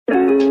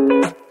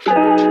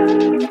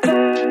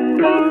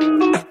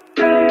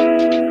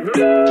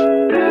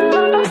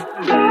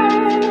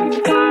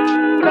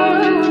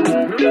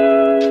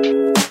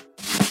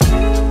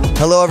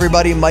Hello,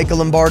 everybody. Michael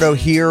Lombardo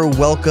here.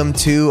 Welcome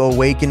to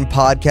Awaken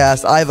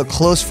Podcast. I have a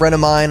close friend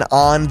of mine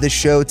on the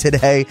show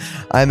today.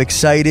 I'm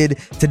excited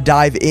to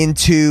dive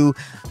into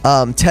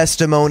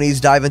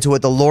testimonies, dive into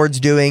what the Lord's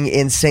doing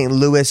in St.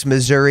 Louis,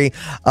 Missouri.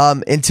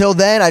 Until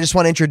then, I just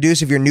want to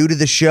introduce, if you're new to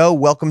the show,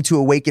 welcome to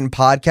Awaken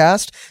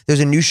Podcast. There's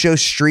a new show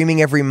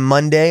streaming every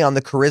Monday on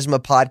the Charisma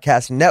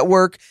Podcast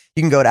Network.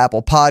 You can go to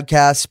Apple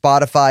Podcasts,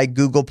 Spotify,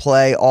 Google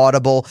Play,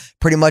 Audible,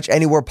 pretty much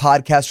anywhere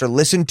podcasts are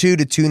listened to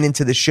tune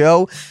into the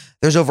show.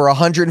 There's over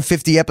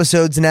 150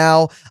 episodes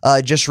now.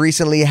 Just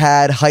recently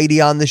had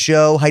Heidi on the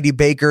show, Heidi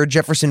Baker,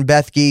 Jefferson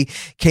Bethke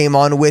came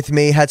on with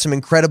me, had some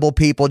incredible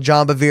people,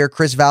 John Bevere,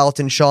 Chris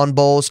Valentin, Sean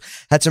Bowles,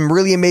 had some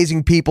really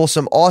amazing people,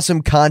 some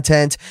awesome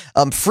content,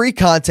 free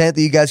content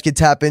that you guys could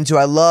tap into.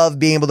 I love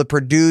being able to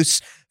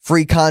produce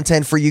free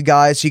content for you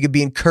guys so you could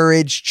be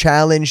encouraged,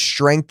 challenged,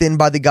 strengthened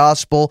by the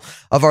gospel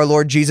of our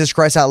Lord Jesus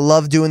Christ. I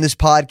love doing this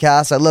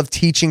podcast. I love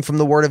teaching from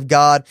the Word of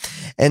God.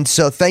 And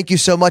so thank you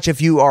so much.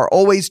 If you are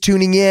always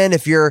tuning in,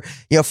 if you're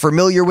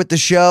familiar with the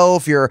show,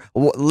 if you're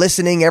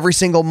listening every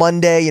single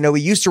Monday,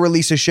 we used to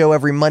release a show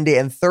every Monday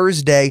and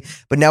Thursday,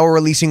 but now we're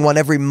releasing one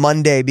every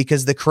Monday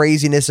because the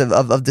craziness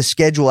of the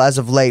schedule as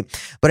of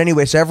late. But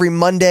anyway, so every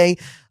Monday,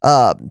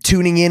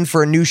 tuning in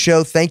for a new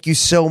show. Thank you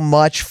so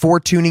much for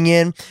tuning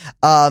in.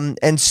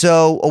 And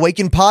so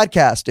Awaken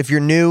Podcast, if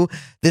you're new,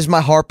 this is my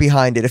heart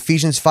behind it.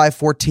 Ephesians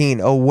 5:14,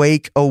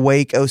 awake,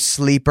 awake, O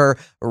sleeper,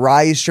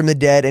 rise from the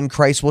dead and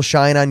Christ will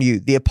shine on you.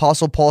 The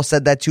Apostle Paul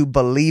said that to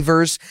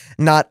believers,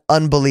 not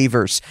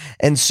unbelievers.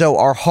 And so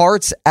our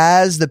hearts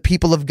as the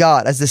people of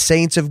God, as the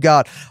saints of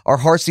God, our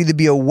hearts need to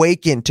be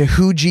awakened to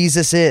who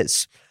Jesus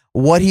is,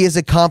 what he has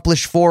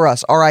accomplished for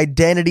us, our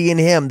identity in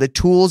him, the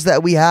tools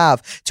that we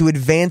have to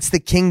advance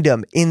the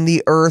kingdom in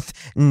the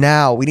earth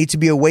now. We need to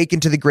be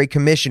awakened to the Great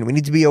Commission. We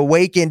need to be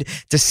awakened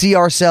to see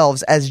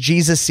ourselves as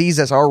Jesus sees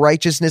us, our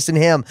righteousness in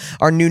him,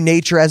 our new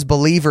nature as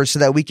believers, so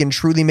that we can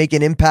truly make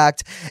an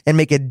impact and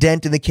make a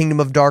dent in the kingdom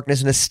of darkness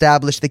and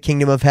establish the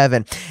kingdom of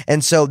heaven.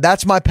 And so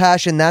that's my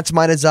passion. That's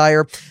my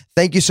desire.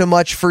 Thank you so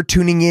much for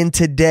tuning in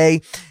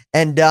today.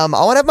 And I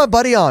want to have my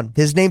buddy on.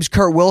 His name's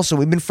Kurt Wilson.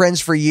 We've been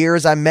friends for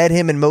years. I met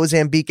him in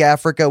Mozambique,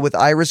 Africa with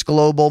Iris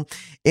Global,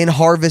 in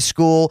Harvest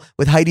School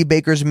with Heidi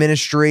Baker's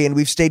ministry, and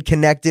we've stayed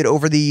connected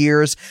over the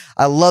years.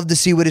 I love to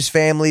see what his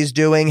family is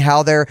doing,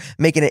 how they're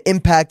making an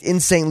impact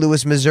in St.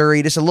 Louis,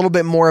 Missouri. Just a little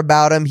bit more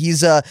about him. He's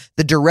the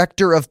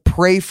director of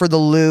Pray for the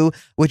Lou,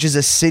 which is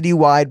a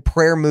citywide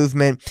prayer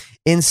movement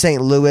in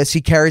St. Louis.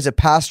 He carries a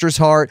pastor's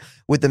heart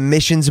with a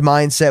missions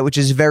mindset, which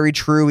is very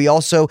true. He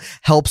also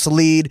helps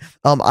lead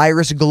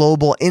Iris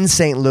Global in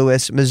St.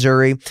 Louis,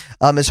 Missouri.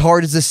 As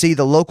hard as to see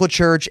the local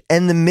church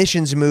and the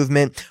missions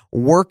movement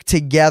work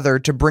together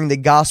to bring the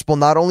gospel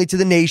not only to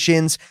the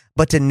nations,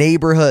 but to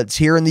neighborhoods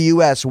here in the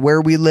U.S.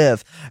 where we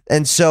live.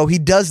 And so he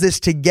does this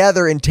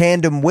together in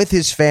tandem with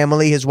his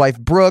family, his wife,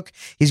 Brooke.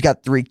 He's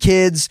got 3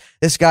 kids.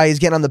 This guy, he's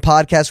getting on the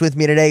podcast with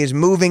me today, is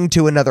moving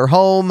to another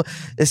home.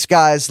 This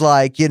guy's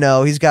like,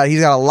 he's got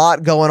a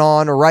lot going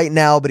on right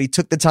now, but he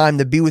took the time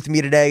to be with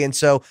me today. And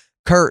so,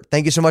 Kurt,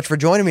 thank you so much for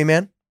joining me,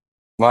 man.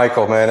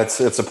 Michael, man, it's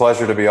a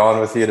pleasure to be on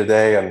with you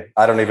today. And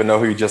I don't even know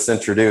who you just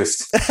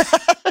introduced.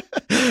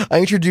 I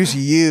introduce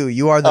you.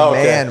 You are the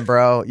man,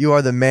 bro. You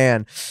are the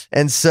man.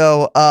 And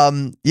so,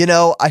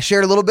 I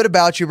shared a little bit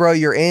about you, bro.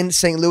 You're in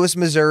St. Louis,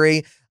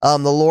 Missouri. The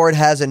Lord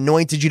has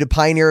anointed you to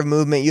pioneer a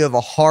movement. You have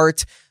a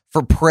heart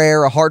for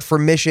prayer, a heart for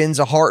missions,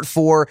 a heart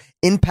for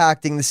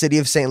impacting the city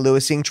of St.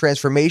 Louis, seeing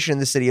transformation in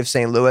the city of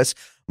St. Louis.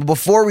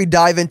 Before we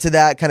dive into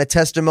that kind of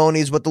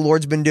testimonies, what the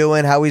Lord's been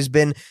doing, how he's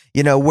been,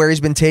 where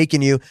he's been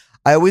taking you,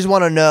 I always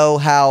want to know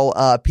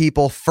how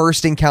people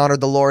first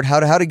encountered the Lord. How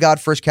did God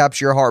first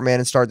capture your heart, man,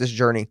 and start this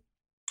journey?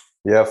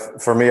 Yeah,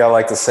 for me, I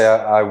like to say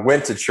I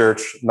went to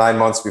church 9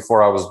 months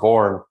before I was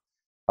born.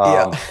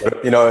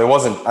 It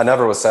wasn't, I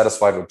never was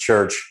satisfied with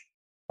church,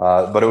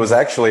 but it was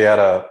actually at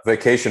a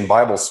vacation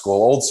Bible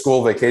school, old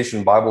school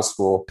vacation Bible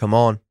school. Come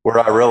on. Where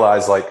I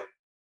realized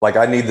like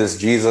I need this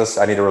Jesus.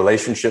 I need a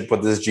relationship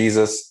with this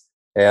Jesus.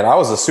 And I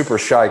was a super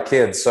shy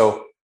kid.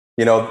 So,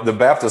 the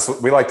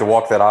Baptists, we like to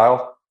walk that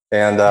aisle.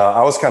 And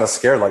I was kind of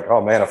scared, like,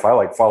 oh man, if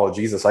I follow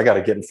Jesus, I got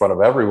to get in front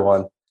of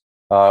everyone,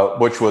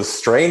 which was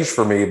strange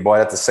for me. But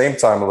at the same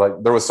time,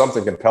 there was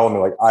something compelling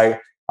me. Like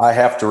I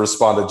have to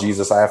respond to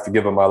Jesus. I have to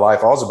give him my life.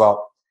 I was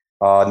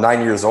about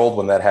 9 years old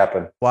when that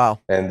happened. Wow.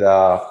 And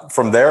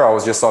from there, I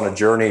was just on a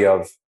journey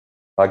of,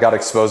 I got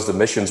exposed to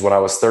missions when I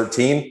was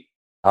 13.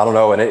 I don't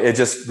know. And it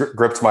just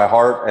gripped my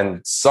heart,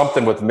 and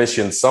something with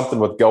missions, something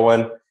with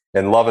going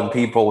and loving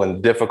people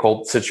in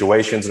difficult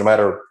situations, no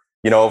matter,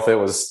 if it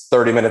was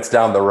 30 minutes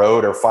down the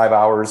road or 5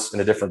 hours in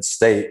a different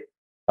state,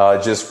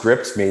 it just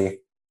gripped me.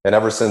 And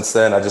ever since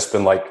then, I've just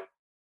been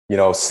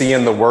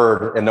seeing the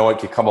word and knowing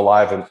it could come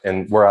alive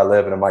in where I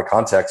live and in my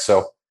context.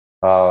 So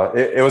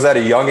it was at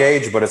a young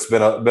age, but it's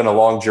been a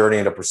long journey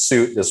and a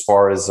pursuit as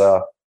far as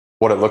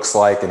what it looks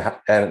like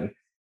and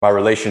my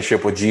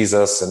relationship with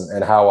Jesus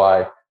and how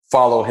I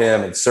follow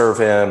him and serve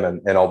him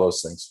and all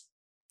those things.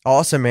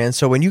 Awesome, man.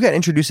 So when you got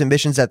introduced in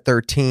missions at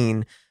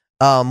 13,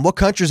 What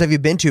countries have you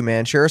been to,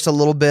 man? Share us a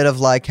little bit of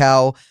like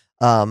how,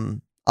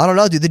 I don't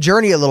know, dude, the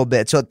journey a little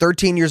bit. So at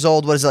 13 years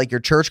old, was it like your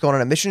church going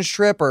on a missions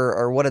trip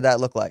or what did that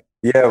look like?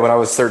 Yeah, when I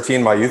was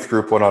 13, my youth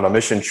group went on a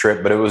mission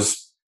trip, but it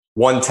was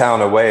one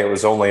town away. It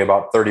was only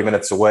about 30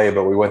 minutes away,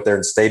 but we went there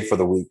and stayed for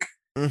the week.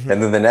 Mm-hmm.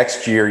 And then the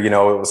next year, it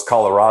was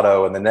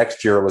Colorado, and the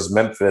next year it was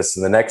Memphis,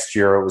 and the next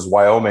year it was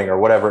Wyoming or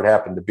whatever it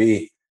happened to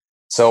be.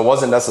 So it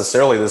wasn't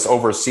necessarily this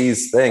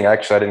overseas thing.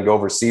 Actually, I didn't go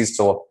overseas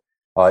till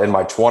in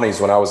my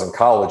 20s when I was in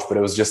college, but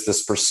it was just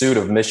this pursuit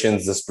of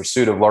missions, this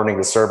pursuit of learning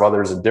to serve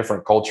others in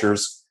different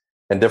cultures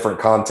and different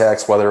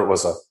contexts, whether it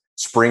was a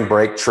spring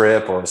break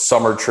trip or a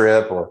summer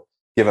trip or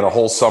giving a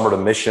whole summer to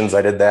missions.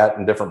 I did that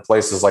in different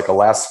places like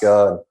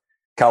Alaska and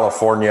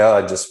California.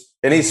 And just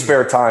any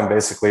spare time,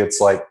 basically, it's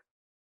like,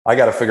 I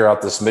got to figure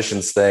out this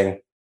missions thing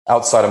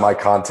outside of my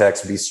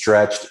context, be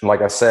stretched. And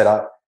like I said,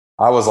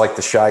 I was like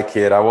the shy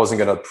kid. I wasn't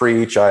going to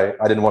preach. I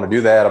didn't want to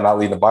do that. I'm not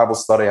leading a Bible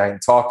study. I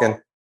ain't talking.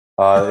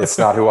 It's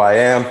not who I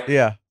am.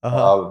 Yeah.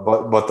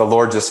 But the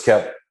Lord just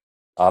kept,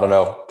 I don't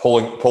know,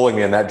 pulling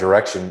me in that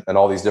direction and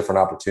all these different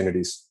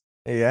opportunities.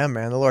 Yeah,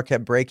 man. The Lord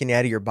kept breaking you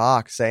out of your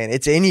box, saying,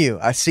 it's in you.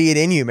 I see it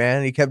in you, man.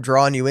 And he kept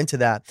drawing you into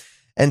that.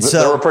 And so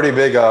there were pretty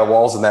big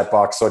walls in that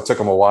box, so it took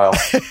him a while.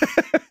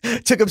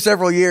 Took him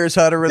several years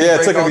to really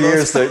it took him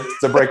years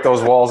to break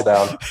those walls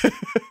down.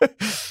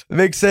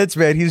 Makes sense,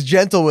 man. He's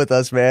gentle with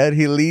us, man.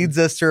 He leads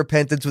us to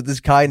repentance with his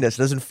kindness,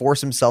 doesn't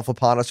force himself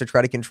upon us or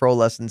try to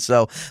control us. And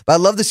so, but I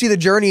love to see the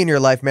journey in your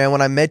life, man.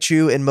 When I met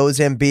you in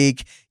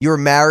Mozambique, you were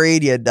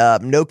married, you had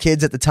no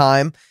kids at the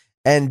time.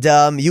 And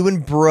you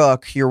and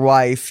Brooke, your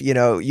wife,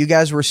 you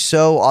guys were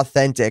so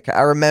authentic.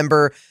 I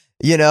remember,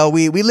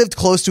 we lived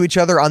close to each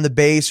other on the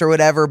base or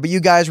whatever, but you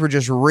guys were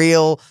just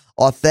real,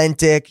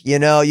 authentic. You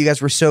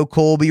guys were so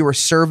cool, but you were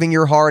serving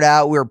your heart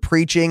out. We were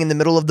preaching in the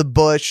middle of the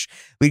bush.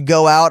 We'd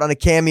go out on a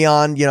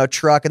camion,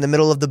 truck in the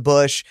middle of the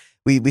bush.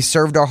 We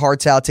served our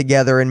hearts out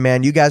together, and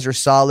man, you guys are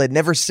solid. And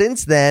ever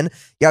since then,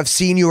 I've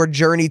seen your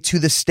journey to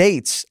the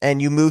States,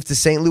 and you moved to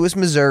St. Louis,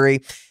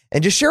 Missouri.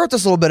 And just share with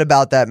us a little bit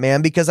about that,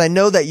 man, because I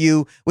know that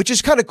which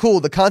is kind of cool,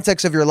 the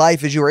context of your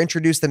life is you were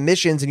introduced to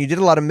missions and you did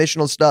a lot of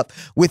missional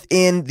stuff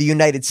within the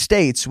United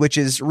States, which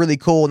is really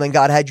cool. And then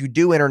God had you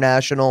do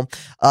international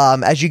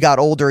as you got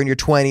older in your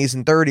 20s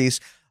and 30s.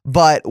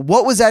 But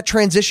what was that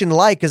transition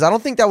like? Because I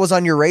don't think that was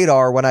on your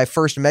radar when I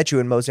first met you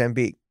in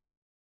Mozambique.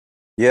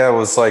 Yeah, it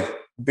was like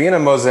being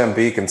in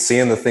Mozambique and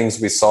seeing the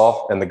things we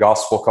saw and the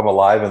gospel come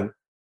alive and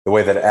the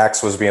way that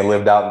Acts was being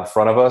lived out in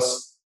front of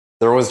us.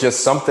 There was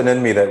just something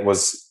in me that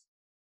was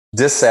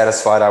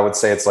dissatisfied. I would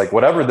say it's like,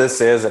 whatever this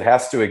is, it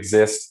has to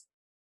exist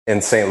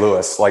in St.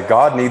 Louis. Like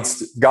God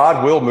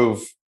will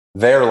move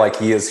there like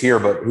he is here,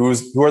 but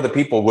who are the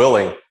people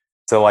willing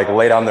to like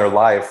lay down their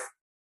life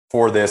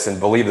for this and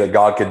believe that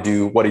God could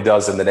do what he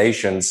does in the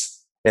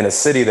nations in a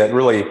city that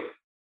really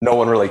no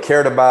one really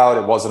cared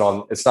about.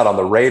 It's not on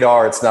the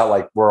radar. It's not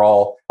like where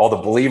all the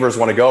believers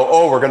want to go.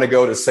 Oh, we're going to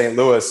go to St.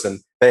 Louis and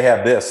they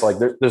have this. Like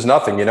there's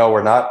nothing,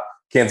 we're not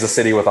Kansas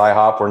City with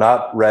IHOP. We're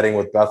not Reading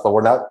with Bethel.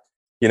 We're not,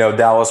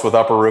 Dallas with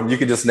Upper Room. You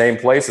could just name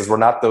places. We're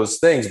not those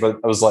things. But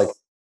I was like,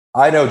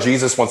 I know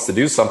Jesus wants to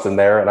do something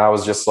there. And I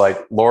was just like,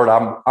 Lord,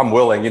 I'm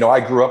willing.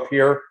 I grew up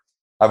here.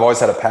 I've always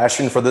had a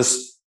passion for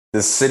this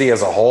city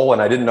as a whole.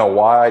 And I didn't know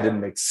why. It didn't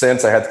make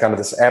sense. I had kind of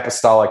this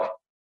apostolic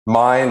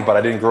mind, but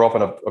I didn't grow up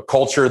in a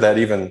culture that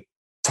even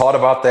taught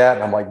about that.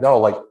 And I'm like, no,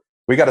 like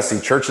we got to see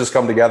churches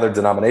come together,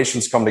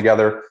 denominations come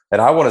together. And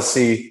I want to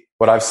see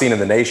what I've seen in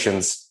the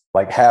nations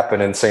like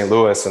happen in St.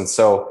 Louis. And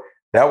so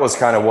that was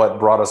kind of what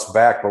brought us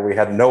back, but we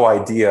had no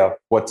idea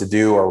what to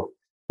do or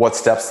what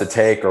steps to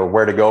take or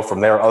where to go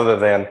from there other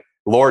than,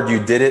 Lord, you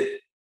did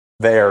it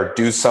there.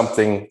 Do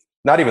something,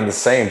 not even the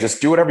same,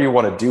 just do whatever you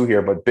want to do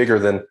here, but bigger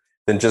than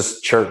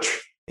just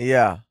church.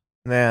 Yeah,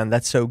 man,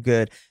 that's so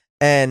good.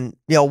 And,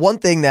 one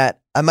thing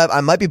that I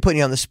might be putting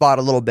you on the spot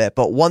a little bit,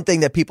 but one thing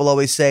that people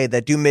always say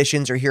that do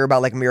missions or hear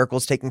about like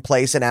miracles taking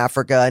place in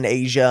Africa and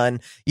Asia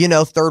and,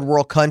 third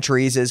world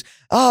countries is,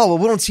 oh, well,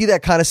 we don't see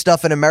that kind of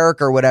stuff in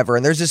America or whatever.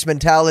 And there's this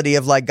mentality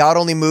of like, God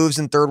only moves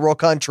in third world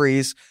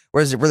countries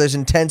where there's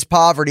intense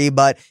poverty,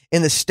 but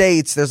in the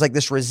States, there's like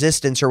this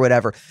resistance or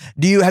whatever.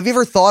 Have you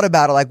ever thought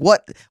about it? Like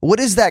what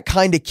is that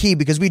kind of key?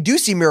 Because we do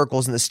see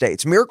miracles in the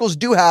States. Miracles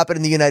do happen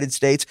in the United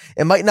States.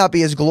 It might not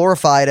be as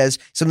glorified as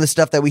some of the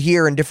stuff that we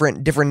hear in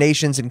different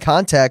nations and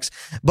contexts,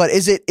 but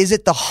is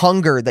it the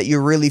hunger that you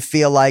really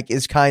feel like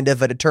is kind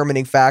of a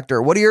determining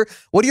factor? What are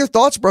your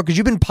thoughts, bro? Because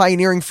you've been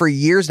pioneering for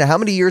years now. How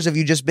many years have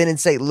you just been in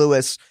St.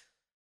 Louis?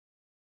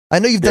 I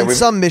know you've done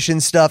some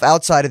mission stuff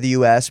outside of the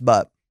U.S.,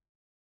 but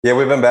yeah,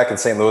 we've been back in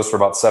St. Louis for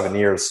about 7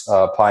 years,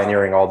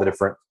 pioneering all the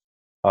different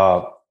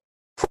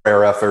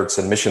prayer efforts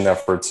and mission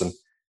efforts. And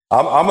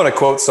I'm going to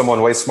quote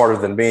someone way smarter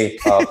than me,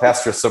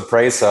 Pastor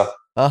Subpresa,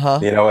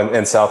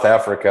 in South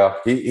Africa.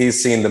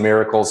 He's seen the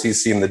miracles.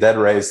 He's seen the dead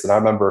raised. And I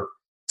remember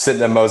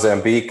sitting in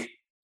Mozambique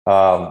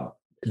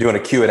doing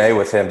a Q&A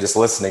with him, just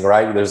listening,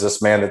 right? There's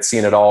this man that's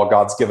seen it all.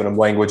 God's given him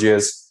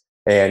languages,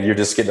 and you're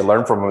just getting to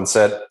learn from him. And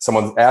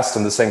someone asked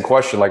him the same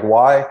question, like,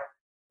 why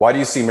why do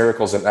you see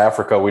miracles in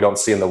Africa we don't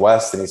see in the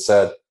West? And he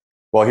said,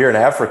 well, here in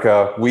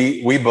Africa,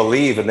 we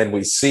believe and then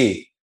we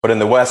see. But in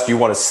the West, you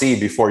want to see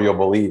before you'll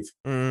believe.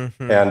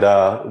 Mm-hmm. And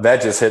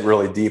that just hit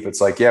really deep.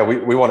 It's like, yeah,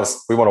 we want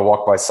to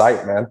walk by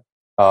sight, man,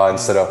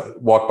 instead of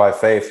walk by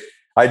faith.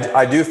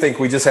 I do think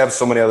we just have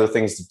so many other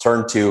things to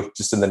turn to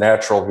just in the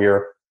natural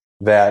here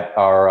that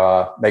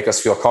are make us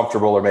feel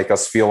comfortable or make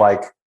us feel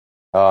like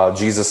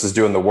Jesus is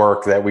doing the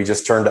work, that we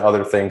just turn to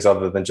other things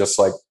other than just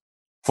like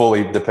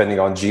fully depending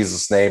on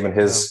Jesus' name and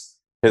his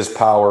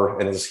power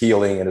and his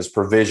healing and his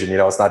provision. You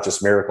know, it's not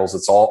just miracles.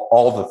 It's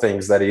all the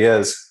things that he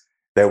is,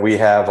 that we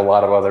have a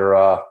lot of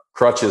other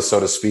crutches,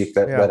 so to speak,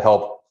 that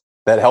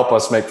help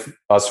us make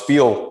us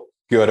feel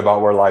good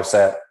about where life's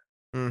at.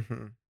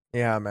 Mm-hmm.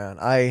 Yeah, man.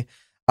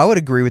 I would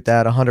agree with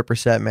that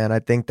 100%, man. I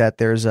think that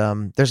there's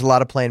a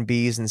lot of plan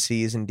B's and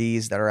C's and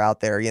D's that are out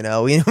there. You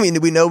know,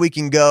 we know we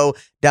can go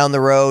down the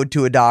road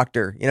to a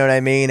doctor, you know what I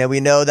mean? And we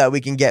know that we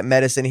can get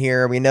medicine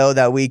here. We know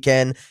that we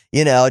can,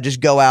 you know, just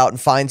go out and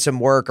find some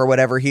work or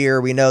whatever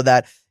here. We know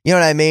that, you know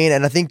what I mean?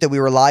 And I think that we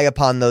rely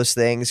upon those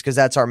things because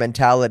that's our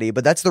mentality,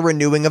 but that's the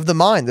renewing of the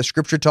mind. The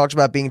scripture talks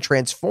about being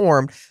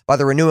transformed by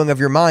the renewing of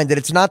your mind. And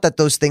it's not that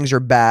those things are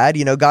bad.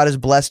 You know, God has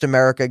blessed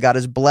America. God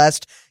has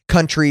blessed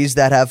countries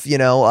that have, you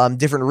know,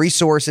 different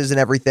resources and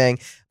everything.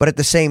 But at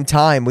the same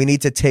time, we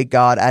need to take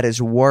God at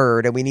his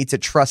word and we need to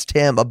trust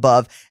him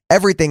above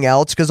everything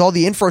else, because all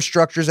the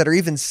infrastructures that are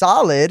even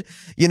solid,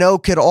 you know,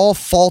 could all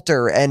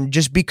falter and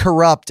just be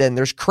corrupt, and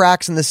there's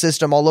cracks in the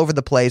system all over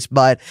the place.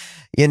 But,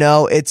 you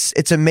know,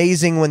 it's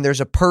amazing when there's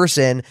a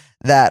person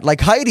that, like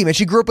Heidi, man,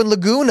 she grew up in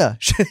Laguna,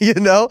 you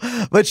know,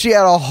 but she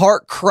had a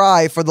heart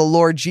cry for the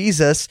Lord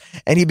Jesus,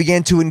 and he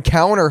began to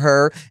encounter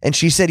her, and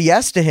she said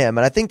yes to him.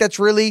 And I think that's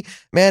really,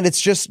 man, it's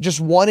just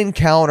one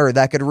encounter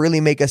that could really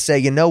make us say,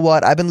 you know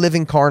what, I've been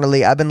living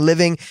carnally. I've been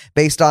living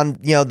based on,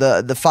 you know,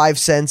 the five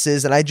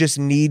senses, and I just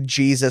need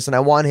Jesus, and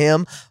I want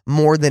him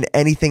more than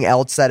anything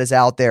else that is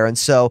out there. And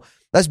so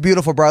that's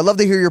beautiful, bro. I'd love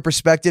to hear your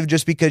perspective,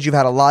 just because you've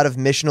had a lot of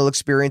missional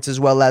experience as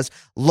well as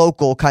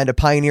local, kind of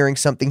pioneering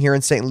something here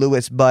in St.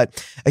 Louis.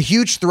 But a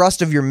huge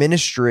thrust of your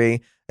ministry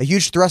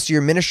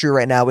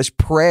right now is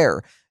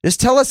prayer.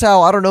 Just tell us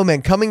how, I don't know,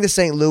 man, coming to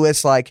St.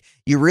 Louis, like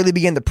you really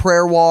began the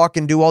prayer walk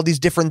and do all these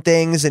different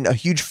things and a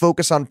huge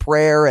focus on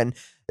prayer. And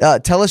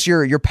tell us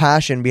your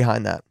passion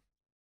behind that.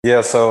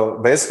 Yeah, so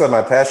basically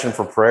my passion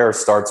for prayer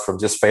starts from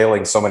just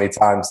failing so many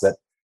times that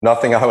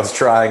nothing I was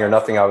trying or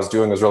nothing I was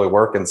doing was really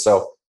working.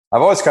 So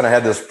I've always kind of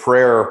had this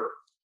prayer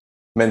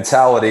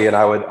mentality, and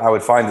I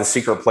would find the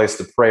secret place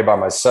to pray by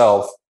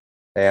myself.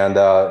 And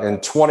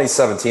in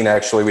 2017,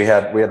 actually, we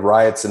had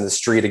riots in the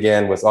street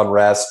again with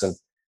unrest and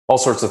all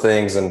sorts of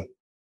things. And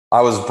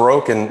I was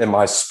broken in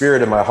my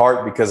spirit and my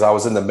heart because I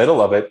was in the middle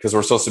of it, because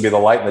we're supposed to be the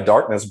light in the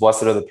darkness.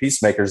 Blessed are the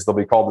peacemakers. They'll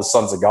be called the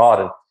sons of God.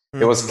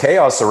 And it was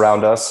chaos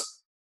around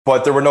us,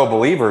 but there were no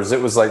believers.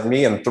 It was like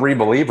me and three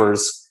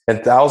believers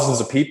and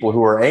thousands of people who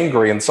were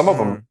angry, and some of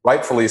them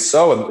rightfully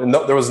so. And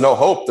there was no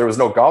hope. There was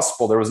no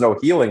gospel. There was no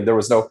healing. There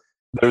was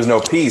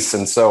no peace.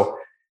 And so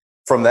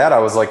from that, I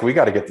was like, we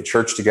got to get the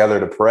church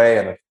together to pray.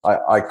 And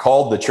I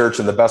called the church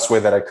in the best way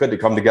that I could to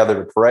come together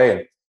to pray.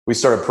 And we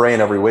started praying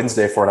every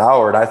Wednesday for an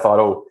hour. And I thought,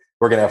 oh,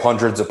 we're going to have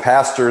hundreds of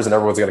pastors and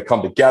everyone's going to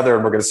come together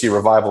and we're going to see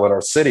revival in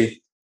our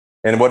city.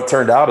 And what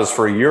turned out is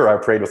for a year, I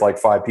prayed with like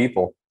 5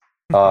 people,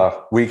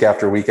 week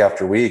after week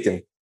after week,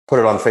 and put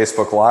it on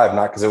Facebook Live,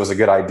 not because it was a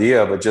good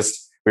idea, but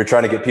just we were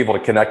trying to get people to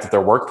connect at their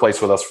workplace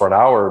with us for an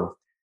hour.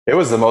 It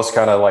was the most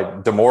kind of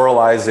like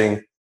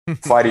demoralizing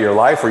fight of your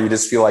life, where you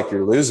just feel like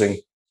you're losing.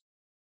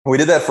 We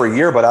did that for a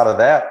year, but out of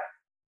that,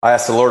 I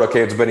asked the Lord,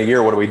 okay, it's been a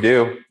year, what do we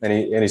do? And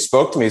he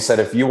spoke to me. He said,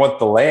 if you want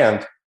the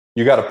land,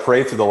 you got to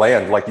pray through the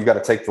land. Like you got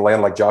to take the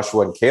land like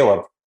Joshua and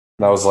Caleb.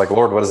 And I was like,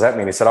 Lord, what does that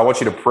mean? He said, I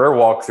want you to prayer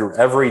walk through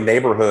every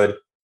neighborhood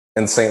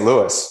in St.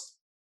 Louis.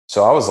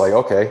 So I was like,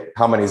 okay,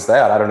 how many is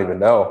that? I don't even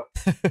know.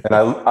 And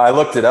I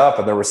looked it up,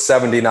 and there were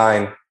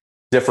 79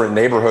 different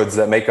neighborhoods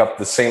that make up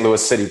the St.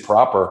 Louis city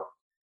proper.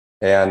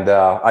 And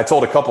I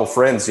told a couple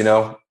friends, you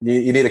know,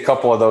 you need a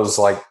couple of those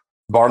like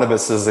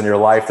Barnabases in your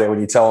life that when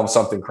you tell them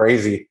something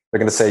crazy, they're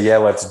going to say, yeah,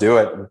 let's do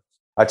it. And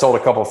I told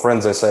a couple of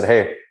friends, I said,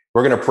 hey,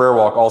 we're going to prayer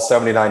walk all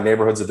 79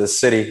 neighborhoods of this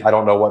city. I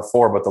don't know what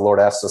for, but the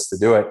Lord asked us to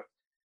do it.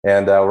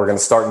 And we're going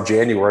to start in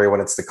January when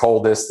it's the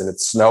coldest and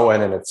it's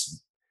snowing and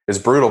it's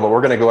brutal, but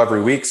we're going to go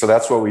every week. So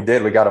that's what we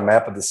did. We got a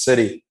map of the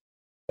city,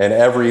 and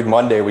every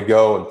Monday we'd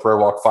go and prayer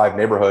walk 5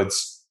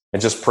 neighborhoods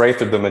and just pray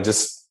through them and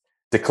just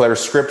declare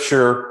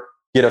scripture,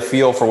 get a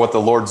feel for what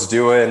the Lord's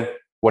doing,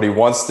 what he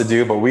wants to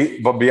do.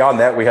 But beyond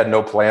that, we had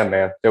no plan,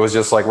 man. It was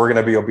just like, we're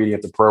going to be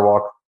obedient to prayer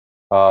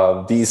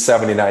walk these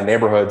 79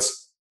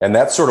 neighborhoods. And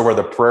that's sort of where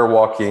the prayer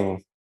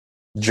walking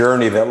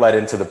journey that led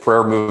into the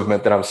prayer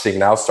movement that I'm seeing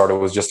now started.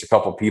 Was just a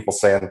couple of people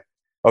saying,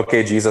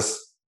 okay,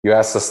 Jesus, you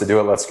asked us to do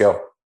it. Let's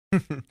go.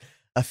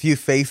 A few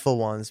faithful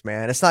ones,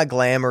 man. It's not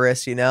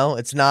glamorous, you know,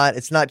 it's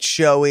not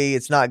showy.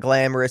 It's not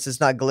glamorous. It's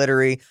not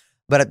glittery,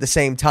 but at the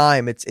same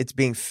time, it's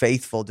being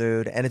faithful,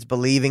 dude. And it's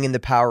believing in the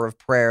power of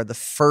prayer. The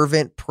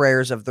fervent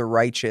prayers of the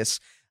righteous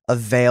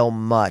avail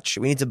much.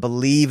 We need to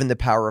believe in the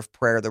power of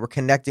prayer, that we're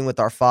connecting with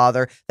our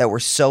Father, that we're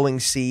sowing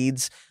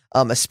seeds.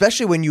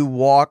 Especially when you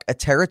walk a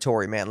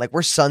territory, man. Like,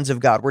 we're sons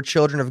of God. We're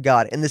children of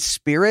God. In the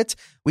Spirit,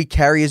 we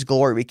carry His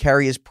glory. We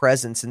carry His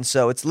presence. And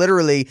so it's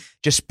literally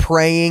just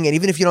praying. And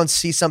even if you don't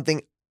see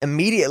something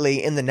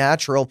immediately in the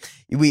natural,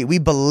 we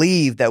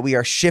believe that we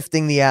are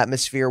shifting the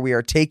atmosphere. We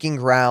are taking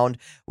ground.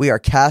 We are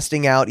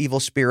casting out evil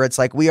spirits.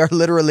 Like, we are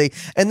literally,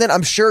 and then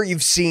I'm sure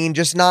you've seen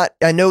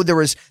I know there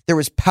was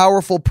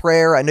powerful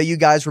prayer. I know you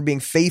guys were being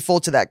faithful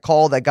to that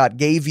call that God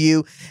gave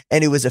you,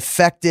 and it was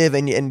effective,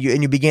 and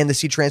you began to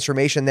see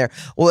transformation there.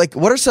 Well, like,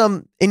 what are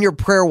some in your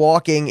prayer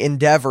walking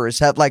endeavors?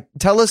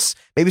 Tell us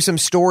maybe some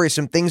stories,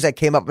 some things that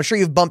came up. I'm sure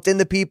you've bumped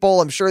into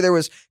people. I'm sure there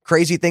was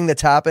crazy thing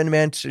that's happened,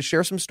 man.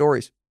 Share some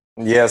stories.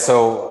 Yeah,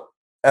 so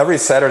every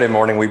Saturday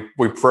morning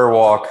we prayer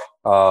walk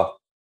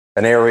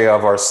an area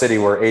of our city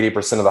where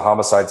 80% of the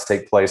homicides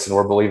take place, and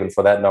we're believing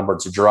for that number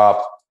to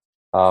drop.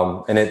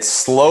 And it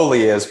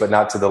slowly is, but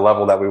not to the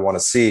level that we want to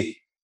see.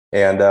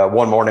 And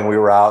one morning we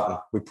were out and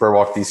we prayer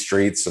walked these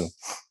streets, and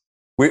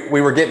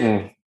we were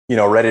getting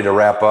ready to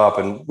wrap up.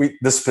 And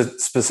this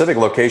specific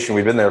location,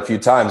 we've been there a few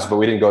times, but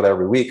we didn't go there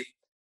every week.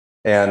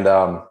 And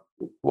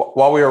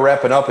while we were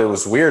wrapping up, it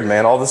was weird,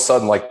 man. All of a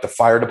sudden, like, the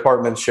fire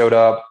department showed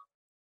up.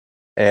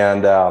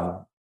 And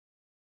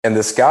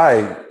this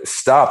guy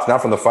stopped,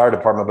 not from the fire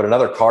department, but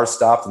another car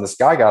stopped. And this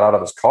guy got out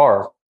of his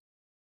car,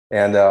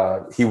 and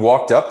he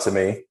walked up to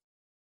me,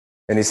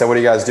 and he said, "What are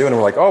you guys doing?" And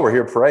we're like, "Oh, we're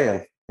here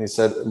praying." And he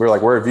said, "We're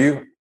like, what are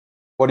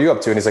you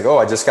up to?" And he's like, "Oh,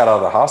 I just got out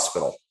of the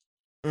hospital."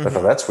 Mm-hmm. I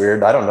thought, that's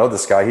weird. I don't know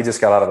this guy. He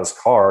just got out of his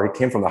car. He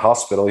came from the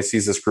hospital. He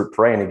sees this group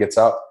praying. He gets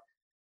out.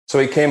 So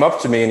he came up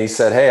to me and he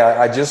said, "Hey,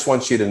 I just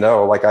want you to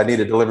know, like, I need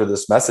to deliver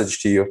this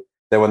message to you,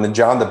 that when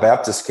John the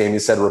Baptist came, he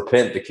said,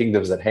 'Repent, the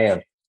kingdom's at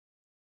hand.'"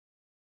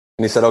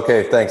 And he said,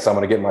 "Okay, thanks. I'm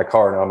going to get in my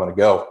car and I'm going to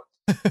go."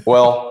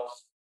 Well,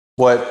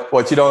 what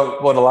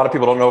a lot of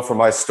people don't know from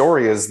my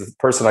story is the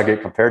person I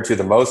get compared to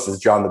the most is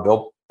John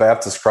the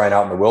Baptist crying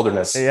out in the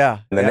wilderness,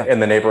 in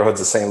the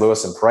neighborhoods of St.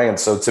 Louis and praying.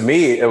 So to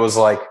me, it was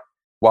like,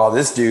 wow,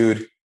 this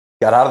dude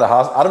got out of the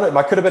house. I don't know.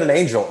 It could have been an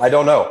angel. I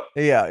don't know.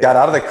 Got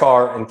out of the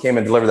car and came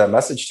and delivered that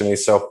message to me.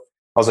 So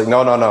I was like,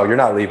 no, you're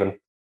not leaving.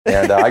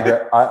 And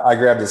I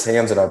grabbed his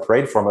hands and I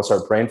prayed for him. I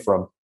started praying for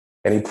him,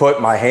 and he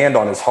put my hand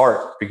on his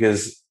heart,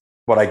 because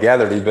what I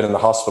gathered, he'd been in the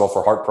hospital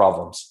for heart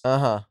problems.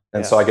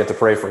 And so I get to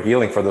pray for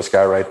healing for this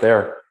guy right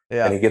there.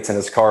 Yeah. And he gets in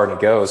his car and he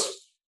goes.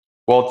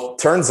 Well,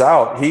 it turns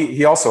out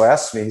he also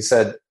asked me, he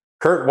said,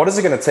 "Kurt, what is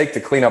it going to take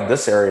to clean up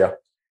this area?"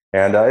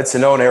 And it's a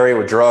known area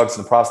with drugs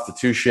and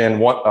prostitution,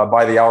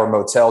 by the hour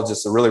motel,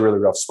 just a really, really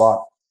rough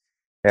spot.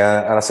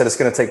 And I said, "It's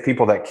going to take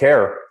people that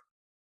care."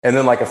 And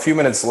then, like, a few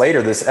minutes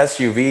later, this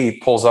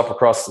SUV pulls up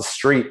across the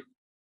street,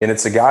 and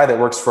it's a guy that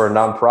works for a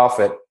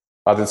nonprofit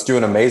that's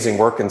doing amazing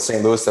work in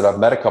St. Louis that I've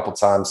met a couple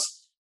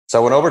times. So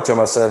I went over to him.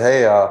 I said,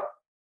 hey,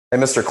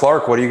 Mr.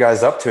 Clark, what are you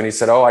guys up to? And he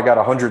said, "Oh, I got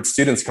 100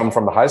 students coming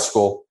from the high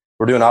school.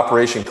 We're doing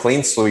Operation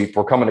Clean Sweep.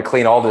 We're coming to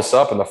clean all this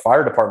up, and the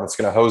fire department's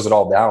going to hose it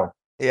all down."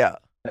 Yeah.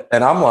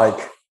 And I'm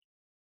like,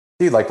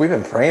 dude, like, we've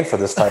been praying for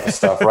this type of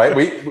stuff, right?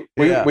 We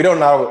don't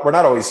know. We're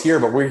not always here,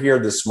 but we're here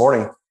this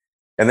morning.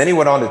 And then he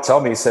went on to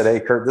tell me, he said, "Hey,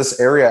 Kurt, this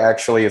area,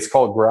 actually, it's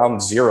called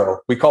Ground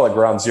Zero. We call it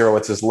Ground Zero.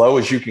 It's as low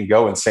as you can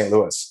go in St.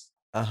 Louis."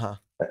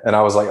 And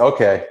I was like,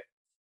 okay,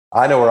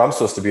 I know where I'm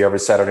supposed to be every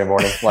Saturday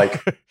morning.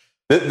 Like,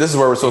 this is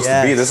where we're supposed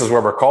to be. This is where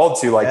we're called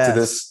to, like,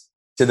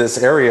 to this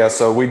area.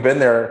 So we've been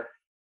there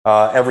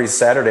every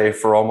Saturday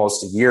for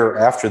almost a year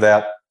after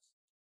that.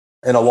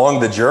 And along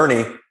the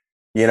journey,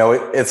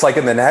 it's like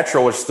in the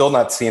natural, we're still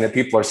not seeing it.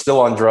 People are still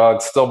on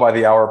drugs, still by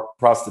the hour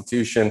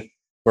prostitution.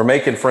 We're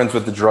making friends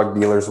with the drug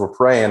dealers. We're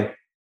praying.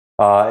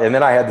 And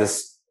then I had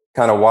this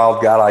kind of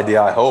wild God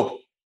idea, I hope.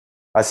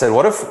 I said,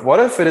 what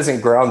if it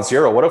isn't ground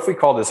zero? What if we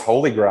call this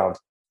holy ground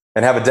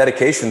and have a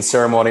dedication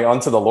ceremony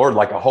unto the Lord,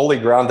 like a holy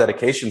ground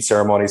dedication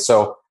ceremony?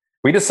 So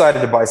we decided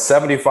to buy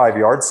 75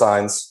 yard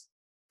signs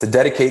to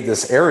dedicate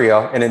this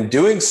area. And in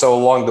doing so,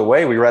 along the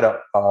way, we read a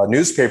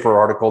newspaper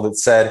article that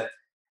said,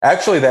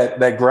 actually,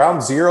 that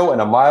ground zero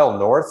and a mile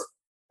north,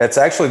 that's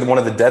actually one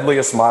of the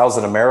deadliest miles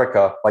in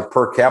America, like,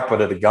 per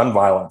capita to gun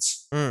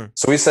violence.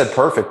 So we said,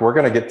 perfect, we're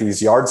going to get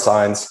these yard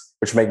signs,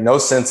 which make no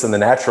sense in the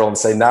natural, and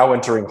say, now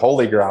entering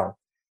holy ground.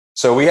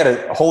 So we had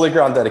a holy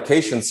ground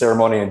dedication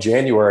ceremony in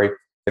January,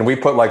 and we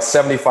put like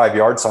 75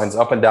 yard signs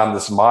up and down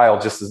this mile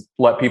just to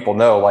let people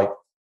know, like,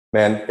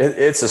 man,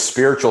 it's a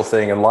spiritual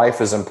thing, and life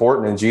is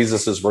important, and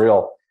Jesus is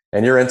real,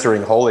 and you're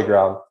entering holy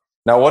ground.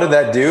 Now, what did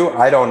that do?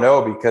 I don't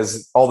know,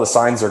 because all the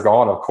signs are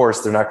gone. Of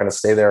course, they're not going to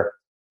stay there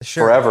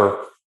forever.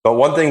 But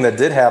one thing that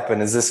did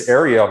happen is this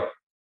area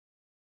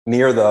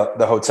near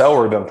the hotel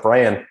where we've been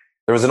praying,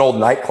 there was an old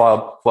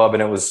nightclub,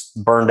 and it was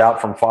burned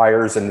out from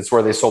fires, and it's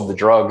where they sold the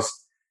drugs.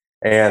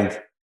 And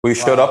we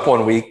showed up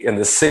one week, and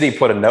the city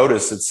put a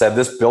notice that said,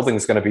 this building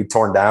is going to be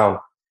torn down.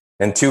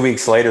 And 2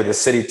 weeks later, the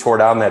city tore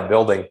down that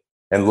building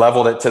and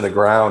leveled it to the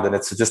ground. And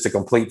it's just a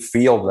complete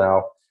field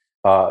now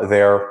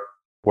there.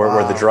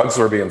 where the drugs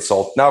were being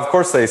sold. Now, of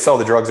course, they sell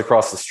the drugs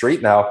across the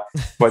street now,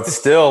 but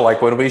still,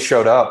 like when we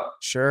showed up,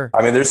 Sure.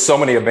 I mean, there's so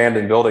many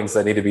abandoned buildings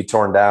that need to be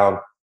torn down.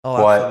 Oh,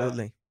 but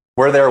absolutely.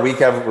 We're there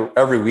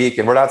every week,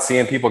 and we're not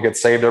seeing people get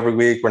saved every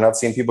week. We're not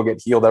seeing people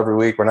get healed every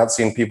week. We're not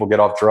seeing people get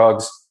off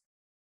drugs.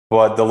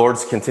 But the Lord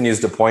continues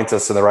to point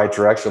us in the right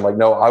direction. Like,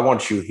 no, I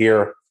want you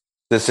here.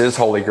 This is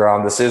holy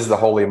ground. This is the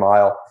holy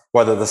mile,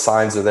 whether the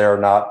signs are there or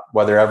not,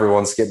 whether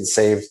everyone's getting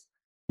saved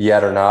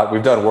yet or not.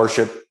 We've done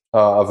worship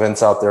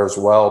events out there as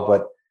well,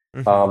 but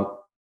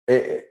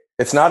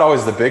it's not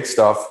always the big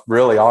stuff,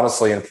 really,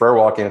 honestly, in prayer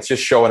walking. It's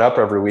just showing up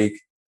every week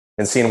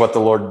and seeing what the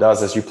Lord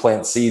does as you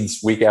plant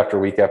seeds week after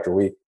week after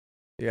week.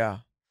 Yeah.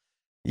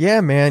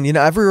 Yeah, man.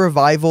 Every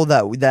revival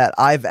that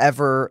I've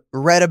ever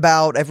read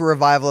about, every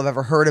revival I've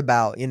ever heard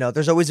about,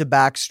 there's always a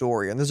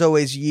backstory, and there's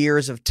always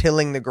years of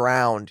tilling the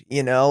ground,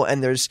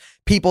 and there's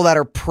people that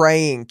are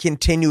praying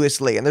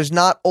continuously, and there's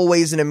not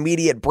always an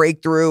immediate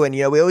breakthrough. And,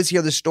 we always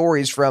hear the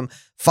stories from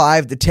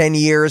 5 to 10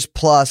 years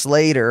plus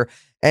later,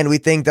 and we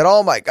think that,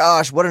 oh my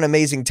gosh, what an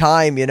amazing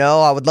time.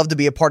 I would love to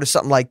be a part of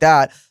something like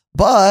that.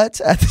 But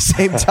at the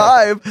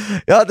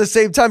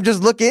same time,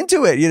 just look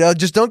into it.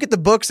 Just don't get the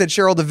books that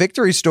share all the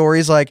victory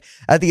stories. Like,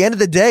 at the end of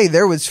the day,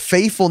 there was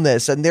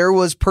faithfulness, and there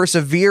was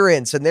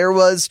perseverance, and there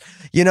was,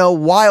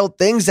 wild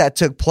things that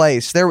took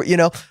place there,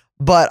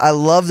 but I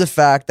love the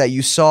fact that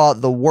you saw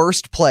the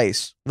worst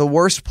place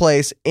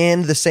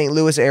in the St.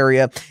 Louis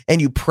area, and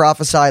you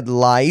prophesied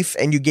life,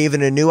 and you gave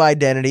it a new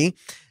identity.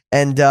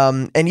 And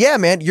yeah,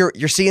 man,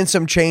 you're seeing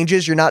some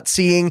changes. You're not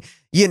seeing,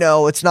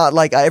 it's not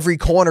like every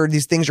corner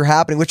these things are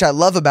happening, which I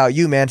love about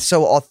you, man.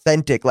 So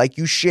authentic. Like,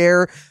 you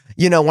share,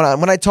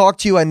 when I talk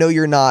to you, I know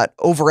you're not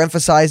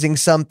overemphasizing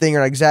something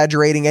or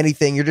exaggerating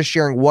anything. You're just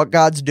sharing what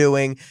God's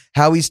doing,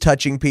 how he's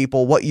touching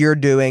people, what you're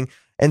doing.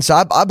 And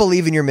so I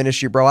believe in your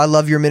ministry, bro. I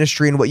love your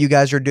ministry and what you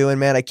guys are doing,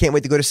 man. I can't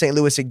wait to go to St.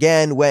 Louis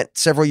again. Went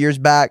several years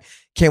back.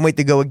 Can't wait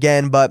to go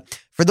again. But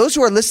for those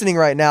who are listening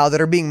right now that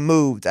are being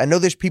moved, I know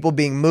there's people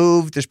being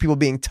moved. There's people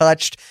being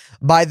touched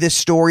by this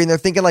story, and they're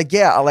thinking like,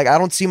 yeah, like, I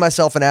don't see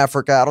myself in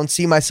Africa. I don't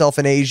see myself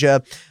in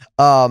Asia.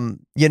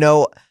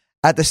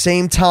 At the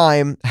same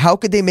time, how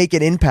could they make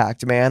an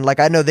impact, man?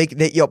 Like, I know they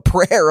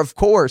prayer, of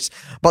course,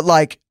 but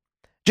like,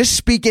 just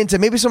speak into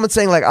maybe someone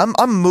saying like,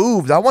 I'm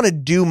moved. I want to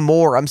do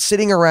more. I'm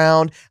sitting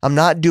around. I'm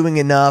not doing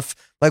enough.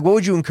 Like, what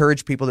would you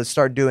encourage people to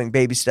start doing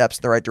baby steps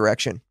in the right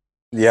direction?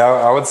 Yeah,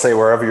 I would say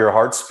wherever your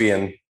heart's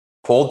being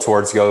pulled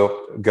towards,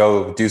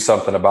 go do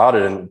something about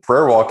it. And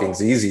prayer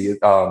walking's easy.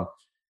 A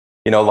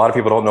lot of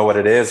people don't know what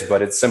it is,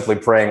 but it's simply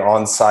praying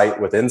on site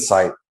with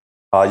insight.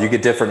 You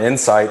get different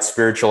insights,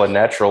 spiritual and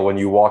natural, when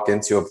you walk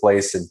into a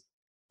place and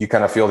you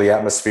kind of feel the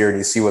atmosphere and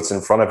you see what's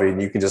in front of you,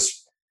 and you can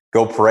just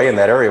go pray in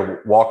that area.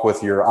 Walk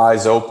with your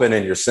eyes open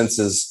and your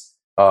senses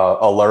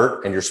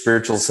alert, and your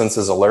spiritual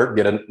senses alert.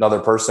 Get another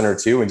person or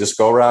two and just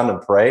go around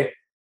and pray.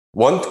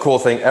 One cool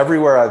thing,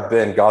 everywhere I've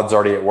been, God's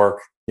already at work.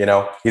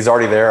 He's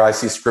already there. I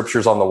see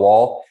scriptures on the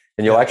wall,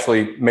 and you'll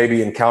actually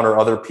maybe encounter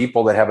other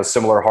people that have a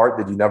similar heart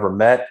that you never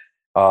met.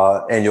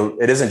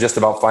 It isn't just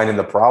about finding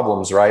the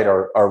problems, right?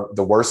 Or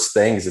the worst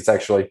things. It's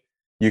actually,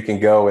 you can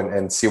go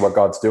and see what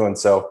God's doing.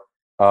 So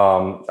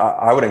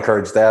I would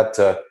encourage that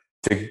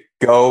to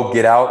go,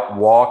 get out,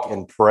 walk,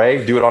 and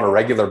pray. Do it on a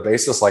regular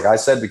basis, like I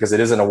said, because it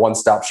isn't a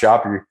one-stop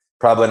shop. You're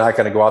probably not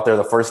going to go out there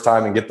the first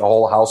time and get the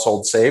whole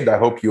household saved. I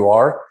hope you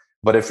are.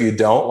 But if you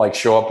don't, like,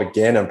 show up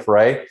again and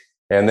pray.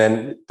 And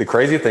then the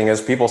crazy thing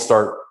is, people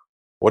start,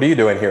 what are you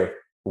doing here?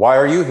 Why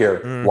are you here?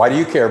 Mm-hmm. Why do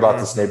you care about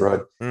this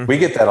neighborhood? Mm-hmm. We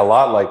get that a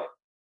lot. Like,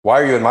 why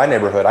are you in my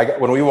neighborhood?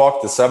 When we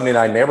walk the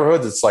 79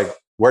 neighborhoods, it's like,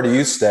 where do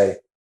you stay?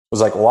 It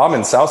was like, well, I'm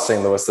in South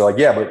St. Louis. They're like,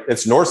 yeah, but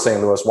it's North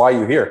St. Louis. Why are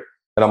you here?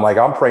 And I'm like,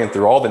 I'm praying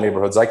through all the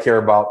neighborhoods. I care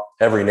about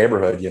every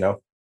neighborhood,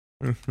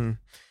 Mm-hmm.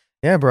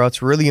 Yeah, bro.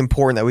 It's really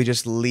important that we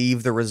just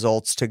leave the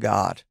results to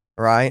God,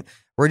 right?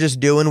 We're just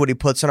doing what he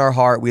puts in our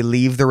heart. We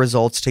leave the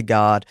results to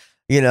God.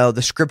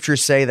 The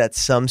scriptures say that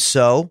some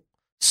sow,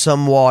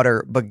 some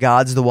water, but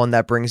God's the one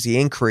that brings the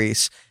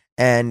increase.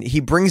 And he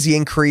brings the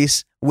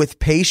increase with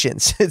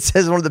patience. It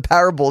says in one of the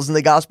parables in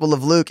the Gospel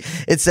of Luke,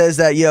 it says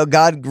that,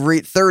 God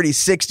 30,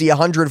 60,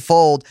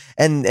 100-fold,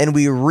 and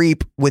we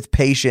reap with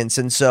patience.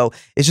 And so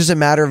it's just a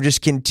matter of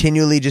just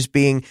continually just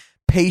being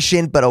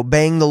patient, but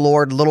obeying the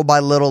Lord little by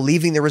little,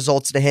 leaving the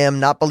results to him,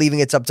 not believing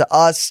it's up to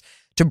us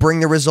to bring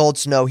the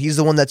results. No, he's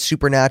the one that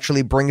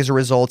supernaturally brings the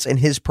results in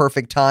his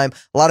perfect time.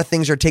 A lot of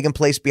things are taking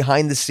place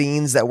behind the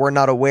scenes that we're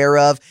not aware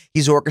of.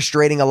 He's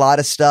orchestrating a lot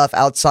of stuff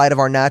outside of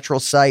our natural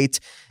sight.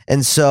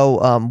 And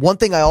so one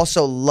thing I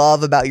also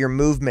love about your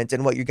movement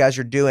and what you guys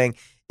are doing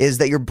is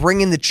that you're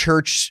bringing the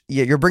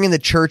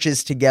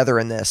churches together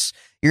in this.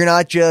 You're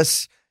not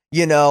just,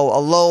 a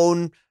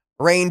lone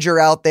ranger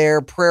out there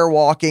prayer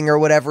walking or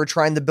whatever,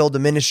 trying to build a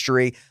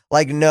ministry.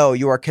 Like, no,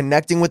 you are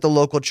connecting with the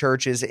local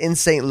churches in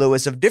St.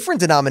 Louis of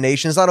different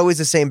denominations, not always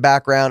the same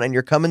background, and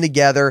you're coming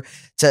together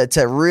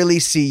to really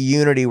see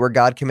unity where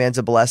God commands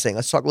a blessing.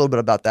 Let's talk a little bit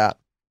about that.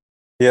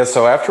 Yeah,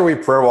 so after we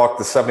prayer walked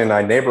the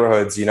 79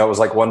 neighborhoods, it was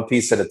like one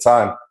piece at a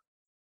time.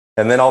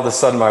 And then all of a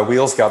sudden my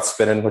wheels got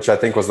spinning, which I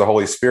think was the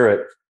Holy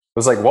Spirit. It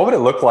was like, what would it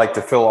look like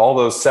to fill all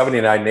those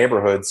 79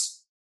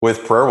 neighborhoods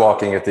with prayer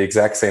walking at the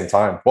exact same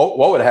time? What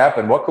would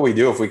happen? What could we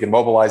do if we can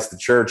mobilize the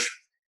church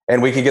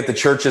and we could get the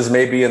churches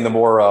maybe in the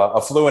more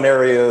affluent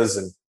areas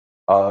and,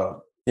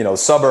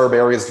 suburb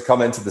areas to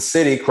come into the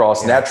city,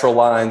 cross natural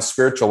lines,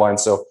 spiritual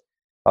lines. So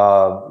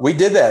we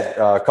did that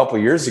a couple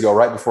of years ago,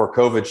 right before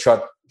COVID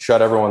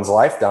shut everyone's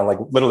life down, like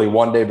literally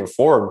one day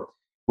before.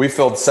 We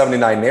filled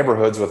 79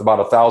 neighborhoods with about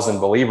 1,000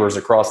 believers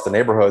across the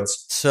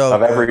neighborhoods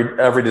of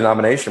every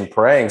denomination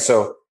praying.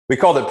 So we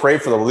called it Pray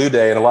for the Lou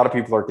Day. And a lot of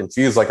people are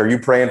confused. Like, are you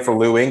praying for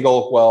Lou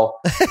Engle?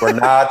 Well, we're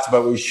not,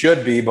 but we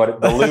should be.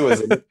 But the Lou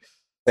is in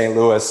St.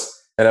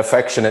 Louis, an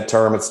affectionate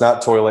term. It's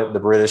not toilet, the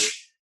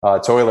British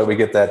toilet. We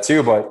get that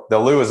too. But the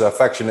Lou is an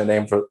affectionate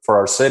name for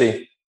our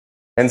city.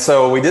 And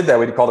so we did that.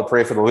 We called it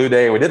Pray for the Lou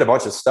Day. We did a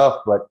bunch of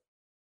stuff. But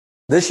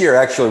this year,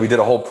 actually, we did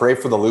a whole Pray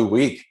for the Lou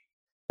week.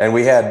 And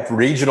we had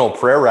regional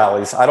prayer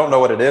rallies. I don't know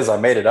what it is. I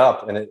made it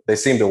up, and they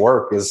seem to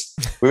work. Is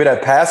we would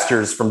have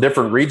pastors from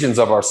different regions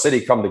of our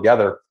city come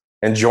together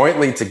and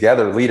jointly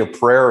together lead a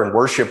prayer and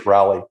worship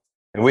rally.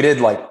 And we did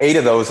like 8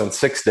 of those in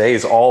 6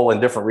 days, all in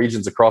different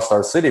regions across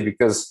our city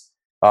because,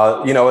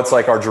 it's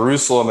like our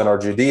Jerusalem and our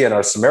Judea and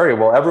our Samaria.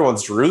 Well,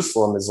 everyone's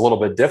Jerusalem is a little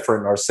bit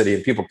different in our city,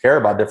 and people care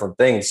about different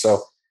things.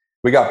 So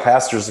we got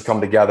pastors to come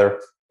together.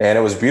 And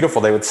it was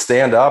beautiful. They would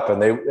stand up,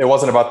 and it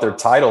wasn't about their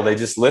title. They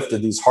just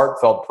lifted these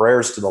heartfelt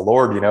prayers to the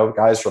Lord,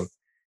 guys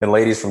and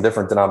ladies from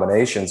different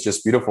denominations,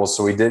 just beautiful.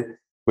 So we did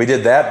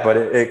that, but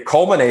it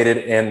culminated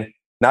in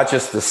not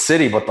just the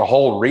city, but the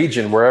whole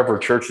region, wherever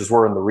churches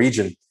were in the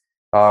region.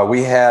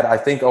 We had, I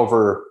think,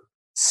 over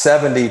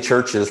 70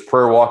 churches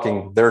prayer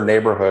walking their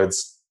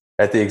neighborhoods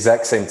at the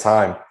exact same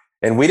time.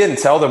 And we didn't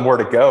tell them where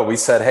to go. We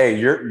said, hey,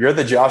 you're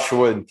the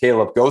Joshua and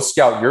Caleb. Go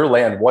scout your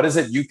land. What is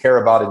it you care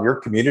about in your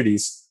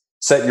communities?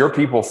 Set your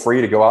people free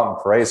to go out and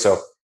pray.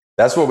 So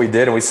that's what we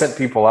did. And we sent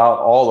people out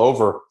all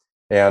over.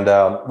 And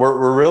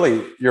we're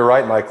really, you're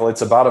right, Michael,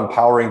 it's about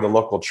empowering the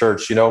local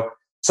church.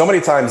 So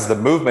many times the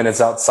movement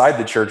is outside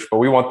the church, but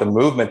we want the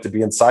movement to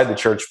be inside the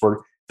church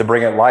to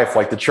bring it life.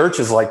 Like the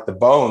church is like the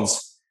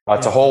bones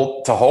to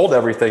hold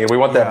everything. And we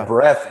want that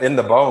breath in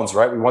the bones,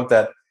 right? We want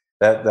that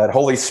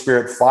Holy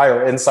Spirit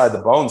fire inside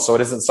the bones. So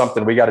it isn't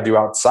something we got to do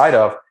outside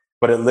of,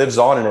 but it lives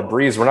on and it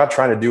breathes. We're not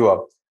trying to do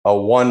a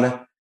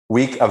 1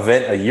 week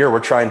event a year.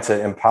 We're trying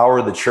to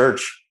empower the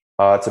church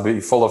to be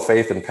full of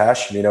faith and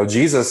passion.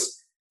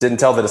 Jesus didn't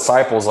tell the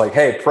disciples like,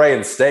 hey, pray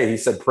and stay. He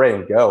said, pray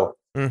and go.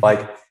 Mm-hmm.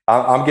 Like,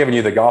 I'm giving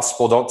you the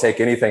gospel. Don't take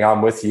anything.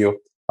 I'm with you.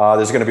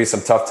 There's going to be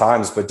some tough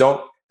times, but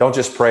don't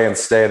just pray and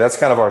stay. That's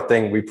kind of our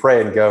thing. We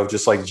pray and go,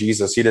 just like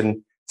Jesus. He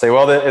didn't say,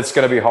 well, it's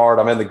going to be hard.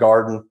 I'm in the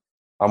garden.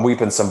 I'm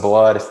weeping some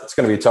blood. It's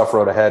going to be a tough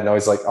road ahead. No,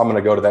 he's like, I'm going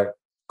to go to that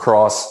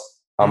cross.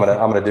 I'm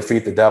going to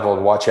defeat the devil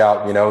and watch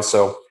out,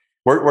 So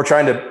we're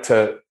trying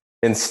to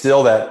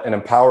instill that and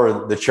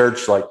empower the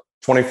church like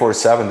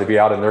 24/7 to be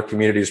out in their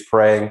communities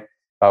praying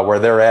where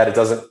they're at.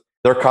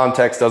 Their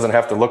context doesn't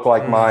have to look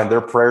like mine.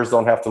 Their prayers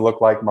don't have to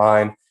look like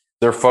mine.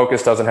 Their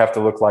focus doesn't have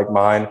to look like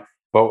mine.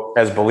 But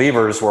as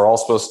believers, we're all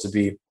supposed to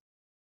be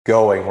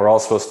going. We're all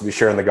supposed to be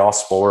sharing the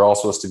gospel. We're all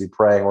supposed to be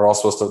praying. We're all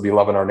supposed to be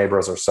loving our neighbor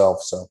as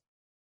ourselves. So.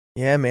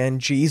 Yeah, man,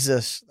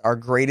 Jesus, our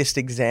greatest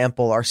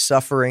example, our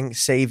suffering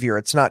savior.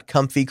 It's not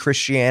comfy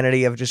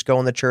Christianity of just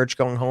going to church,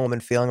 going home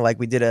and feeling like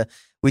we did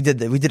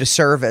a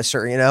service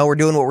or, we're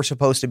doing what we're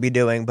supposed to be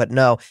doing. But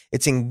no,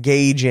 it's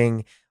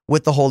engaging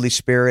with the Holy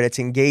Spirit. It's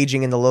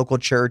engaging in the local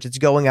church. It's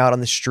going out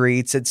on the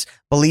streets. It's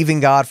believing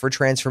God for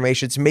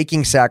transformation. It's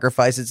making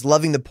sacrifice. It's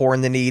loving the poor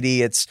and the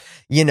needy. It's,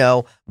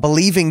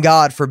 believing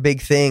God for big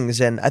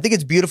things. And I think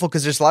it's beautiful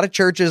because there's a lot of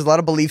churches, a lot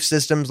of belief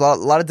systems, a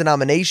lot of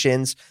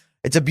denominations.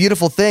 It's a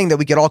beautiful thing that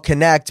we could all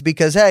connect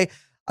because, hey,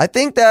 I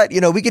think that,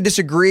 we could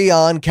disagree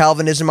on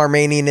Calvinism,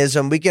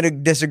 Arminianism. We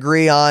could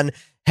disagree on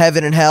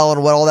heaven and hell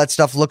and what all that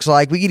stuff looks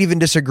like. We could even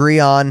disagree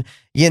on,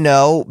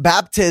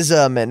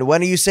 baptism and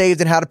when are you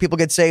saved and how do people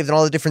get saved and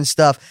all the different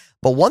stuff.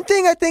 But one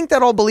thing I think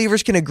that all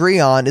believers can agree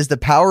on is the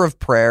power of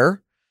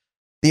prayer,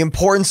 the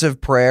importance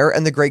of prayer,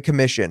 and the Great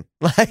Commission.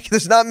 Like,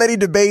 there's not many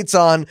debates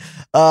on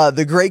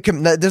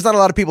there's not a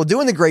lot of people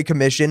doing the Great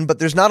Commission, but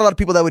there's not a lot of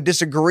people that would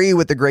disagree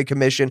with the Great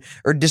Commission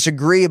or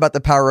disagree about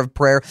the power of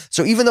prayer.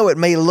 So even though it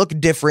may look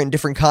different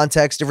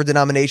contexts, different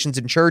denominations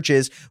and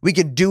churches, we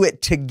can do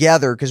it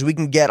together because we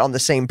can get on the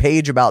same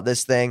page about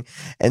this thing.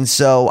 And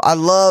so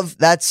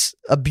that's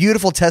a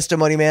beautiful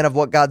testimony, man, of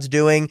what God's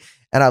doing.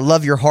 And I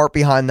love your heart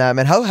behind that,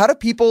 man. How do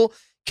people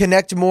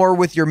connect more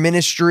with your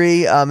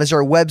ministry? Is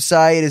there a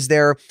website? Is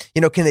there,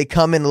 can they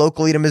come in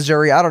locally to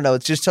Missouri? I don't know.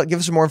 It's just give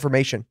us some more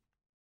information.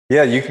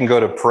 Yeah, you can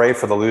go to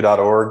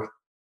prayforthelou.org.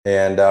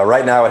 And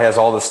right now it has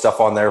all this stuff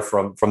on there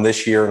from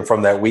this year and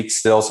from that week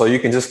still. So you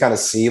can just kind of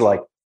see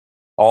like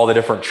all the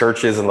different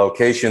churches and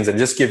locations and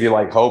just give you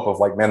like hope of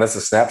like, man, that's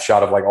a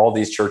snapshot of like all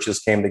these churches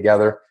came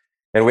together.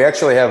 And we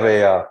actually have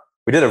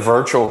we did a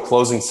virtual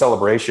closing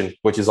celebration,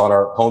 which is on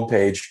our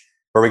homepage,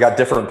 where we got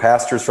different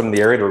pastors from the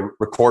area to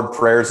record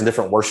prayers and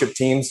different worship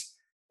teams.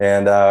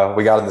 And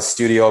we got in the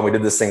studio and we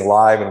did this thing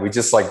live, and we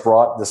just like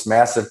brought this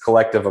massive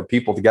collective of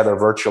people together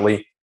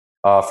virtually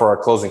for our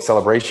closing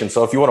celebration.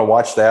 So if you want to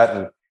watch that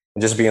and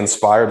just be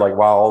inspired, like,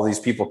 wow, all these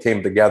people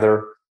came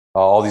together,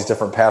 all these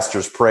different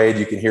pastors prayed,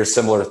 you can hear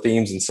similar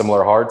themes and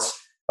similar hearts.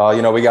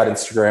 We got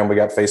Instagram, we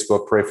got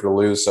Facebook, Pray for the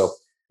Lose. So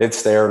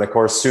it's there. And of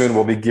course, soon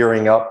we'll be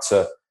gearing up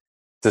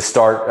to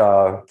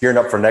start gearing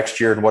up for next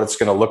year and what it's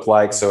going to look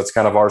like. So it's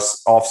kind of our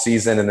off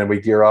season, and then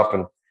we gear up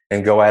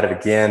and go at it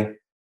again.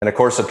 And of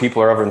course, if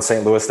people are ever in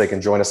St. Louis, they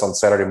can join us on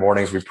Saturday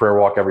mornings. We prayer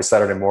walk every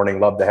Saturday morning.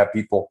 Love to have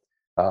people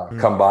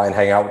come by and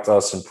hang out with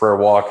us and prayer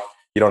walk.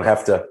 You don't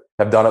have to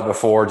have done it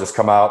before. Just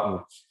come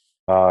out,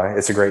 and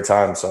it's a great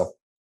time. So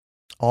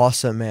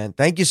awesome, man.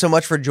 Thank you so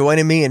much for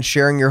joining me and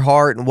sharing your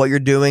heart and what you're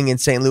doing in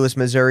St. Louis,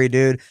 Missouri,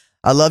 dude.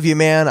 I love you,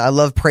 man. I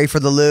love Pray for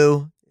the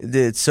Lou.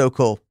 It's so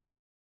cool.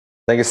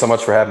 Thank you so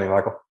much for having me,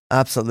 Michael.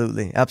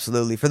 Absolutely.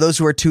 Absolutely. For those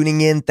who are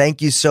tuning in,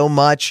 thank you so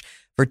much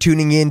for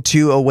tuning in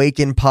to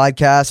Awaken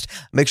Podcast.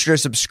 Make sure to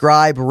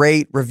subscribe,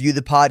 rate, review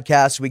the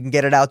podcast so we can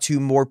get it out to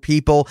more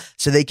people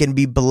so they can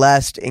be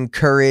blessed,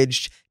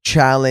 encouraged,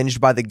 challenged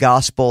by the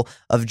gospel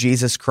of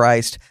Jesus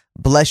Christ.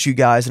 Bless you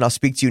guys, and I'll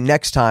speak to you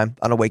next time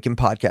on Awaken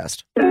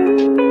Podcast.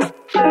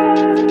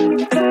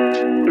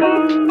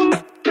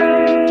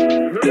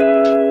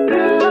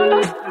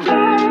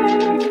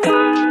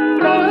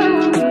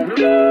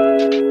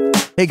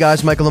 Hey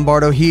guys, Michael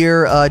Lombardo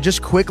here.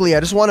 Just quickly,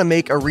 I just want to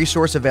make a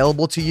resource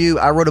available to you.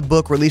 I wrote a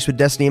book released with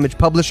Destiny Image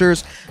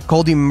Publishers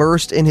called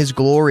Immersed in His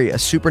Glory, a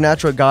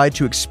supernatural guide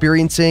to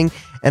experiencing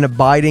and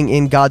abiding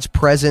in God's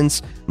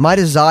presence. My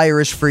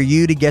desire is for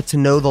you to get to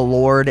know the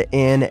Lord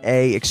in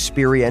a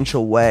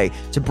experiential way,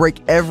 to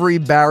break every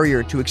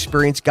barrier to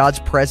experience God's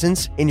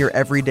presence in your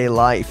everyday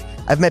life.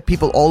 I've met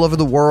people all over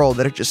the world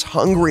that are just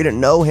hungry to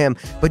know Him,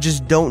 but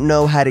just don't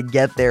know how to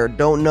get there,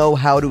 don't know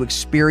how to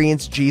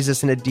experience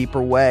Jesus in a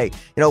deeper way.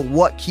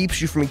 What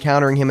keeps you from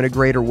encountering Him in a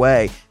greater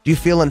way? Do you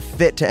feel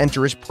unfit to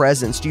enter His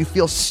presence? Do you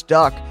feel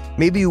stuck?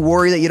 Maybe you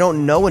worry that you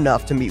don't know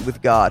enough to meet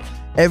with God.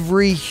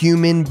 Every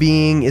human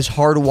being is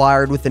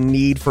hardwired with a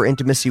need for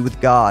intimacy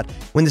with God.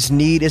 When this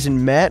need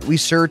isn't met, we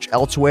search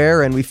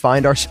elsewhere and we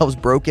find ourselves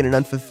broken and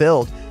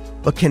unfulfilled.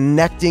 But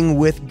connecting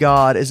with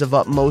God is of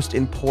utmost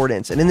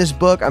importance. And in this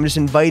book, I'm just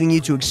inviting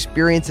you to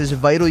experience this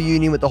vital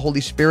union with the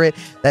Holy Spirit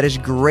that is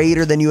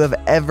greater than you have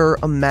ever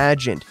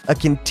imagined. A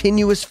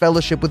continuous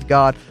fellowship with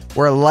God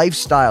where a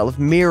lifestyle of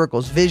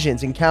miracles,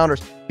 visions,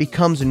 encounters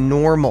becomes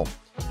normal.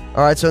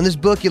 All right, so in this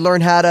book, you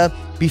learn how to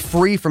be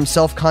free from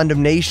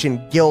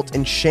self-condemnation, guilt,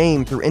 and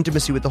shame through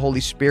intimacy with the Holy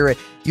Spirit.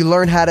 You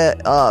learn how to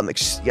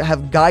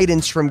have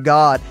guidance from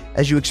God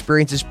as you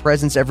experience His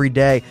presence every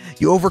day.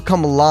 You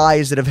overcome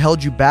lies that have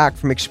held you back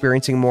from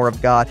experiencing more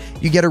of God.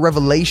 You get a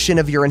revelation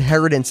of your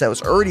inheritance that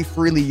was already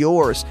freely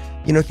yours,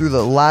 through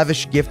the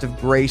lavish gift of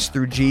grace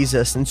through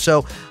Jesus. And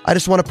so I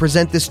just want to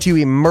present this to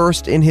you,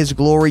 Immersed in His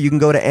Glory. You can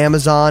go to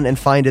Amazon and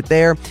find it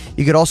there.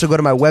 You could also go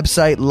to my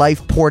website,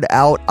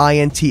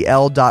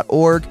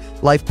 lifepouredoutintl.org,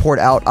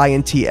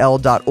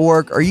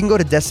 lifepouredoutintl.org, or you can go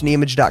to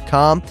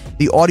destinyimage.com.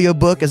 The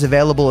audiobook is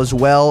available as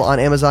well on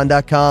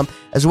Amazon.com,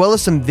 as well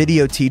as some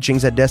video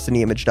teachings at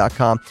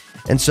destinyimage.com.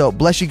 And so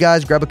bless you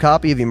guys. Grab a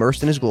copy of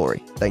Immersed in His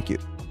Glory. Thank you.